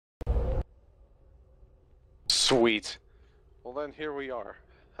Sweet. Well then, here we are.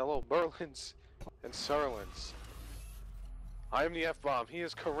 Hello, Merlins and Serlins. I am the F-Bomb, he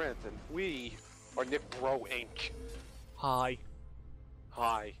is Corinth, and we are NicBroInc. Hi.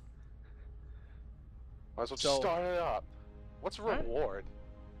 Hi. Might as well So- start it up. What's a reward?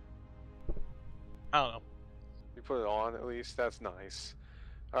 I don't know. You put it on, at least? That's nice.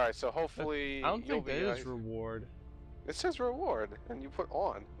 Alright, so hopefully I don't you'll think be... that is reward. It says reward, and you put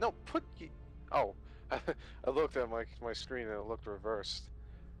on. No, put... Oh. I looked at my screen and it looked reversed.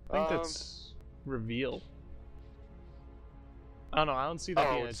 I think that's reveal. I don't know, I don't see that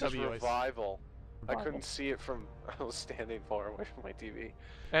being a it says WS. revival. I Revival. couldn't see it from... I was standing far away from my TV.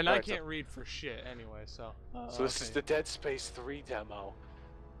 And I Alright, can't read for shit anyway, so... So this is the Dead Space 3 demo.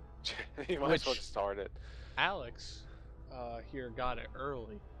 You might as well start it. Alex, here got it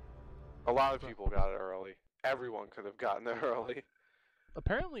early. A lot of people got it early. Everyone could have gotten it early.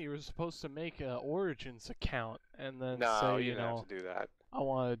 Apparently you were supposed to make an Origins account and then No, say, you you didn't know, have to do that. I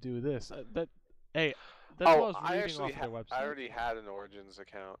want to do this. Hey, that's what I was reading actually off their website. I already had an Origins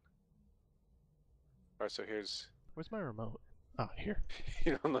account. Alright, so here's... Where's my remote? Oh, here.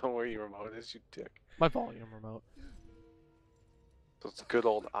 You don't know where your remote is, you dick. My volume remote. So it's good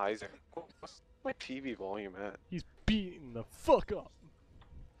old Isaac. What's my TV volume at? He's beating the fuck up.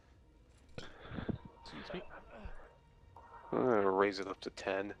 Excuse me. I'm gonna raise it up to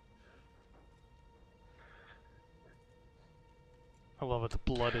 10. I love it. The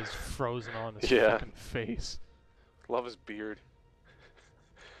blood is frozen on his Yeah. fucking face. Love his beard.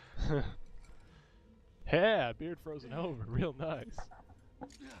 Yeah, beard frozen over. Real nice.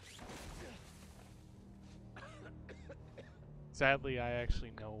 Sadly, I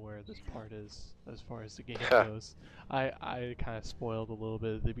actually know where this part is as far as the game goes. I kind of spoiled a little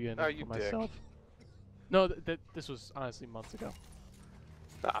bit at the beginning you for dick. myself. No, this was honestly months ago.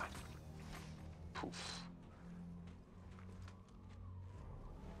 Ah. Poof.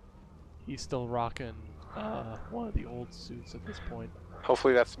 He's still rocking one of the old suits at this point.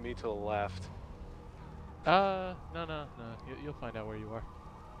 Hopefully that's me to the left. No. You'll find out where you are.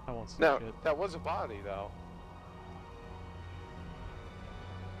 I won't say No, shit. that was a body though.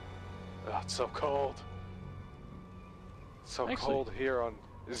 Oh, it's so cold. It's so Actually- cold here on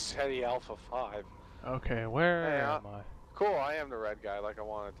Zeti Alpha 5. Okay, where Hey, am I? Cool, I am the red guy like I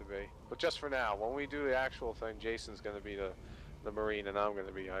want it to be. But just for now, when we do the actual thing, Jason's gonna be the Marine and I'm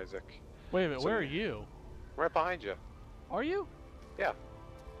gonna be Isaac. Wait a minute, So where are you? Right behind you. Are you? Yeah.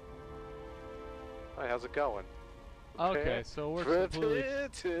 Hi, how's it going? Okay, so it works completely. Prepare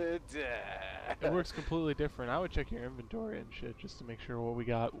to die. It works completely different. I would check your inventory and shit just to make sure what we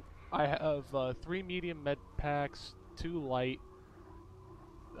got. I have 3 medium med packs, 2 light,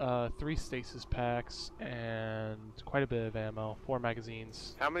 3 stasis packs, and quite a bit of ammo. 4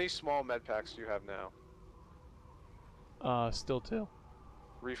 magazines. How many small med packs do you have now? Still 2.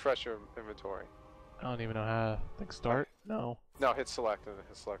 Refresh your inventory. I don't even know how to think start. No. No, hit select and then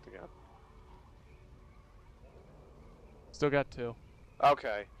hit select again. Still got 2.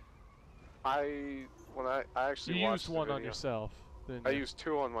 Okay. I actually You watched used the 1 on video. yourself. Didn't I you? used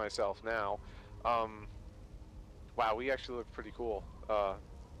 2 on myself now. Wow, we actually look pretty cool.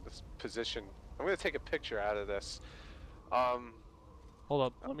 This position. I'm gonna take a picture out of this. Hold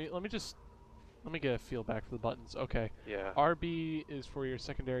up. Let me get a feel back for the buttons. Okay. Yeah. RB is for your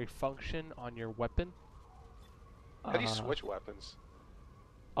secondary function on your weapon. How do you switch weapons?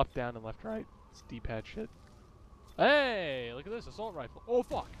 Up, down, and left, right. It's D-pad shit. Hey, look at this assault rifle. Oh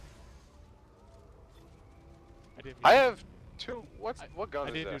fuck! I didn't. I have 2. What gun I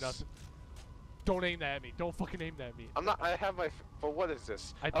is didn't this? do nothing. Don't aim that at me. Don't fucking aim that at me. I'm not. I have my. But what is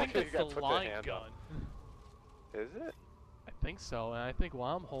this? I think Okay, you that's gotta the put line hand gun. up. Is it? I think so, and I think what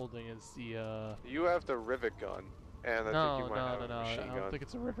I'm holding is the You have the rivet gun, and I No, think you might have a no. machine I gun. don't think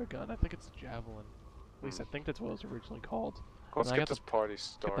it's a rivet gun. I think it's a javelin. At least I think that's what it was originally called. Let's And I get got this party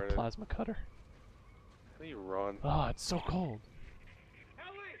started. Get the plasma cutter. How do you run? Oh, it's so cold.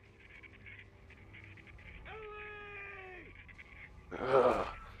 Ugh.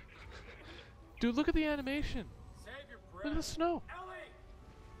 Dude, look at the animation. Look at the snow.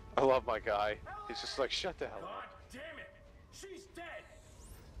 I love my guy. He's just like, shut the hell God up. damn it! She's dead!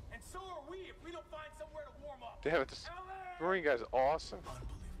 And so are we if we don't find somewhere to warm up! Damn it, this Marine guy's awesome.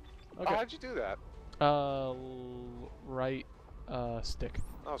 Okay. Oh, how'd you do that? Right, stick.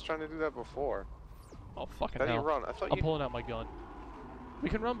 I was trying to do that before. Oh, fucking How do you hell. run? I thought I'm you... pulling out my gun. We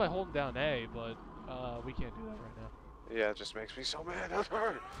can run by holding down A, but, we can't do that right now. Yeah, it just makes me so mad.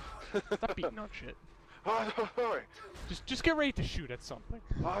 Stop beating on shit. Oh, Just get ready to shoot at something.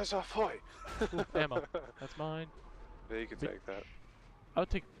 it's a fight. Ooh, ammo. That's mine. Yeah, you can take that. I would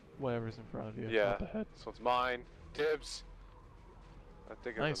take whatever's in front of you. Yeah. Up ahead. This one's mine. Dibs. I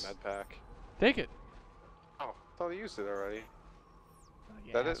think it's Nice. a med pack. Take it. Oh, I thought I used it already.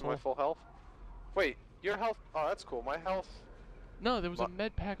 Yeah, That is my asshole. full health? Wait, your health... Oh, that's cool. My health... No, there was a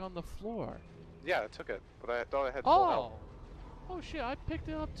med pack on the floor. Yeah, I took it, but I thought I had full health. Oh shit, I picked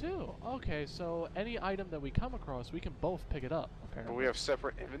it up too. Okay, so any item that we come across, we can both pick it up, apparently. But we have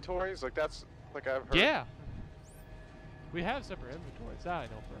separate inventories? Like, that's... Like, I've heard... Yeah! We have separate inventories, that I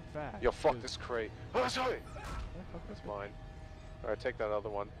know for a fact. Yo, fuck this crate. Oh, sorry! Fuck That's mine. Alright, take that other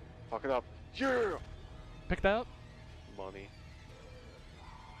one. Fuck it up. Yeah! Pick that up, Money.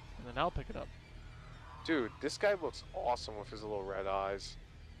 and then I'll pick it up. Dude, this guy looks awesome with his little red eyes.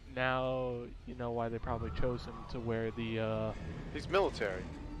 Now, you know why they probably chose him to wear the, He's military,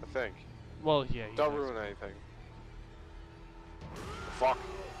 I think. well, yeah, he Don't has- ruin anything. Fuck.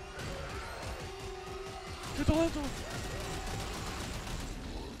 Get the lens on!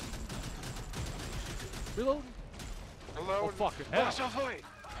 Reload! Hello? Oh, fucking hell.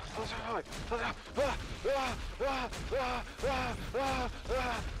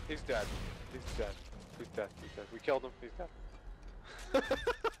 He's dead. He's dead. He's dead. He's dead. We killed him. He's dead.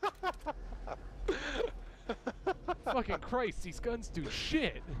 Fucking Christ, these guns do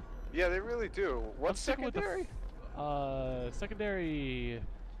shit! Yeah, they really do. What's I'm sticking with the secondary? Secondary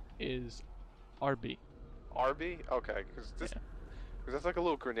is RB. RB? Okay, because this... Yeah. Because that's like a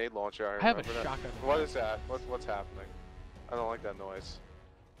little grenade launcher. I have a remember that. shotgun. What is that? What's happening? I don't like that noise.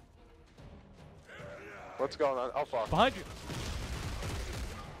 What's going on? Oh fuck. Behind you!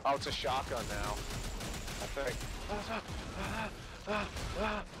 Oh, it's a shotgun now. I think.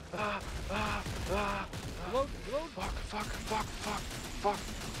 Reload, reload!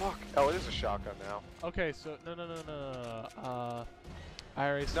 Fuck. Oh, it is a shotgun now. Okay, so, no. I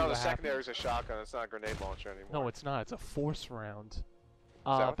already see No, the what happened. secondary is a shotgun. It's not a grenade launcher anymore. No, it's not. It's a force round. Is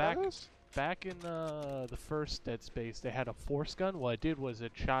that what back that is? back in the first Dead Space, they had a force gun. What it did was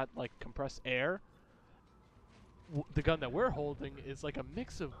it shot like compressed air. The gun that we're holding is like a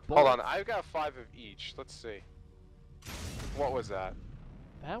mix of both. Hold on, I've got 5 of each. Let's see. What was that?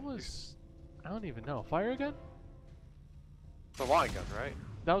 That was, I don't even know. Fire gun? The line gun, right?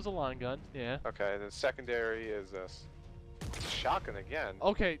 That was a line gun. Yeah. Okay, and then secondary is this. It's a shotgun again.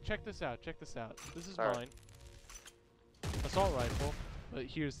 Okay, check this out. Check this out. This is All right. mine. Assault rifle. But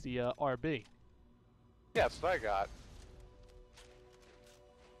here's the RB. Yeah, that's what I got.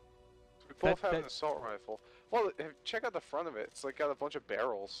 So we both have an that- assault rifle. Well, check out the front of it. It's like got a bunch of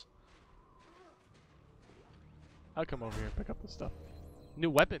barrels. I'll come over here and pick up the stuff. New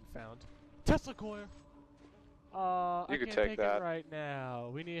weapon found. Tesla coil. I You could can't take take that. it right now.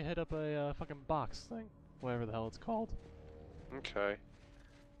 We need to hit up a fucking box thing, whatever the hell it's called. Okay.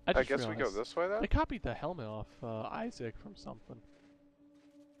 I I just guess we go realized this way then? They copied the helmet off Isaac from something.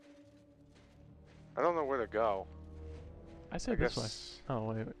 I don't know where to go. I I said this way. guess... Oh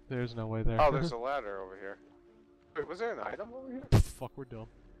wait, there's no way there. Oh, there's a ladder over here. Wait, was there an item over here? Fuck, we're dumb.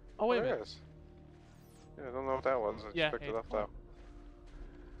 Oh wait a there minute. is. Yeah, I don't know what that was. I just Yeah, picked hey, it up come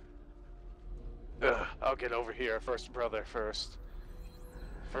though. Ugh, I'll get over here first, brother, first.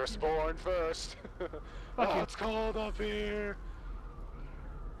 Firstborn first. Fuck you. It's cold up here.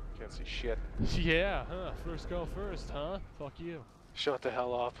 Can't see shit. Yeah, huh? First go first, huh? Fuck you. Shut the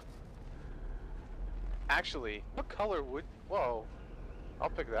hell up. Actually, what color would... Whoa. I'll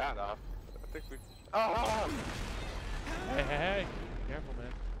pick that up. I think we... Oh! Hey. Careful,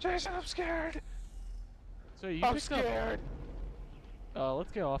 man. Jason, I'm scared! So you I'm picked scared! up.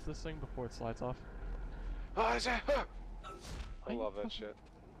 Let's get off this thing before it slides off. Oh, is it? I Are you love that fucking- shit.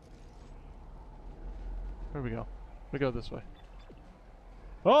 Where we go? We go this way.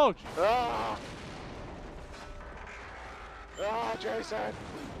 Oh! Ah! Ah, Jason!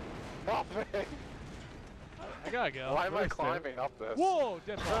 Help me! I gotta go. Why am I Where's that? climbing up this? Whoa!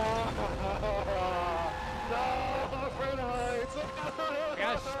 Dead body. Ah! No! I'm afraid of heights! I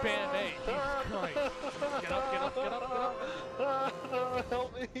gotta spam A. Jesus Christ. Get up. Help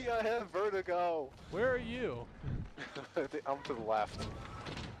me! I have vertigo! Where are you? I'm to the left.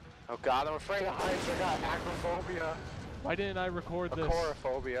 Oh god, I'm afraid of heights. I got acrophobia. Why didn't I record this?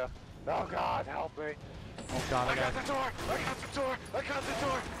 Agoraphobia. Oh god, help me. Oh god, I got the door! I got the door! I got the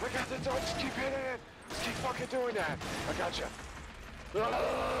door! I got the door! Just keep hitting it! Just keep fucking doing that! I got you.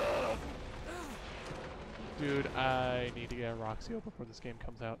 Dude, I need to get a roxio before this game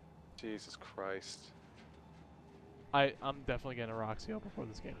comes out. Jesus Christ. I'm definitely getting a roxio before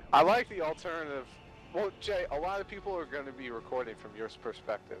this game comes I out. like the alternative. Well, Jay, a lot of people are going to be recording from your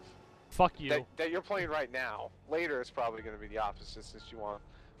perspective. Fuck you. That you're playing right now. Later, it's probably going to be the opposite since you want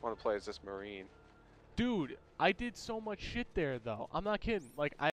to play as this Marine. Dude, I did so much shit there though. I'm not kidding. Like